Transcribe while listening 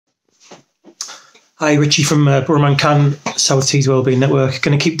Hi, Richie from Burman Can, South Tees Wellbeing Network.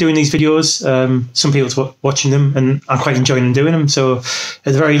 Going to keep doing these videos. Some people's watching them and I'm quite enjoying doing them. So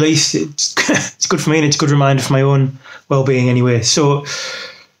at the very least, it's good for me and it's a good reminder for my own well-being anyway. So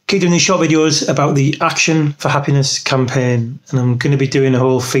keep doing these short videos about the Action for Happiness campaign. And I'm going to be doing a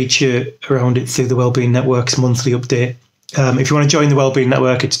whole feature around it through the Wellbeing Network's monthly update. If you want to join the Wellbeing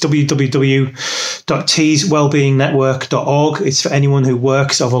Network, it's www.teeswellbeingnetwork.org. It's for anyone who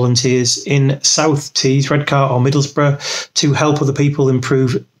works or volunteers in South Tees, Redcar or Middlesbrough to help other people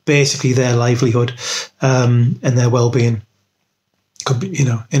improve basically their livelihood and their well-being. Could be,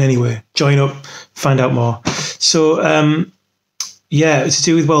 in any way. Join up, find out more. So, it's to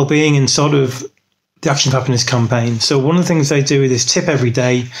do with well-being and sort of the Action for Happiness campaign. So one of the things I do with this tip every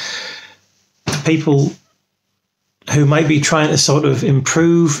day, people who might be trying to sort of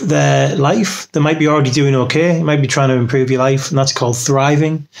improve their life. They might be already doing okay. You might be trying to improve your life, and that's called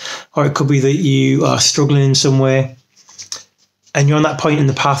thriving. Or it could be that you are struggling in some way, and you're on that point in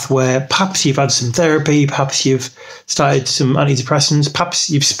the path where perhaps you've had some therapy, perhaps you've started some antidepressants, perhaps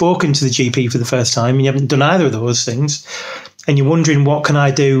you've spoken to the GP for the first time and you haven't done either of those things, and you're wondering, what can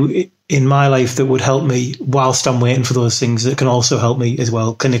I do in my life that would help me whilst I'm waiting for those things that can also help me as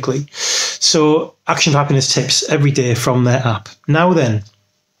well clinically. So Action for Happiness tips every day from their app. Now then,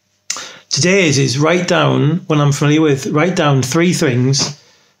 today's is write down 3 things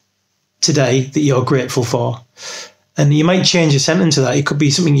today that you're grateful for. And you might change a sentence to that. It could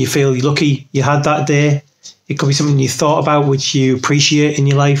be something you feel you're lucky you had that day. It could be something you thought about which you appreciate in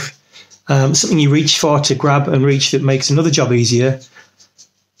your life. Something you reach for to grab and reach that makes another job easier.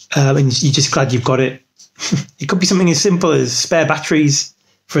 And you're just glad you've got it. It could be something as simple as spare batteries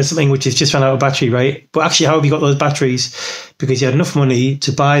for something which has just run out of battery, right? But actually, how have you got those batteries? Because you had enough money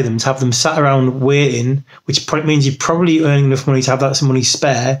to buy them, to have them sat around waiting, which means you're probably earning enough money to have that some money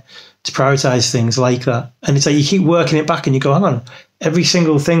spare to prioritize things like that. And it's like you keep working it back and you go, hang on, every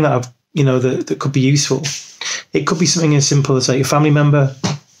single thing that I've, that could be useful. It could be something as simple as like a family member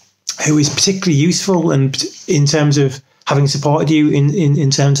who is particularly useful and in terms of having supported you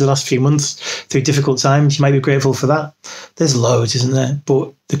in terms of the last few months through difficult times. You might be grateful for that. There's loads, isn't there?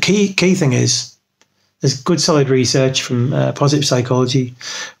 But the key thing is there's good solid research from positive psychology,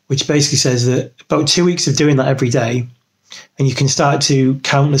 which basically says that about 2 weeks of doing that every day, and you can start to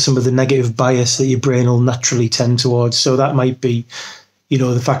counter some of the negative bias that your brain will naturally tend towards. So that might be,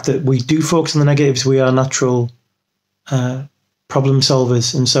 the fact that we do focus on the negatives. We are natural problem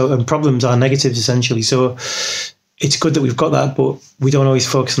solvers, and problems are negatives essentially. So it's good that we've got that, but we don't always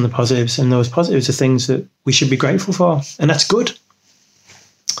focus on the positives, and those positives are things that we should be grateful for, and that's good.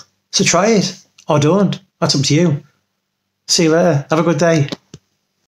 So try it or don't. That's up to you. See you later. Have a good day.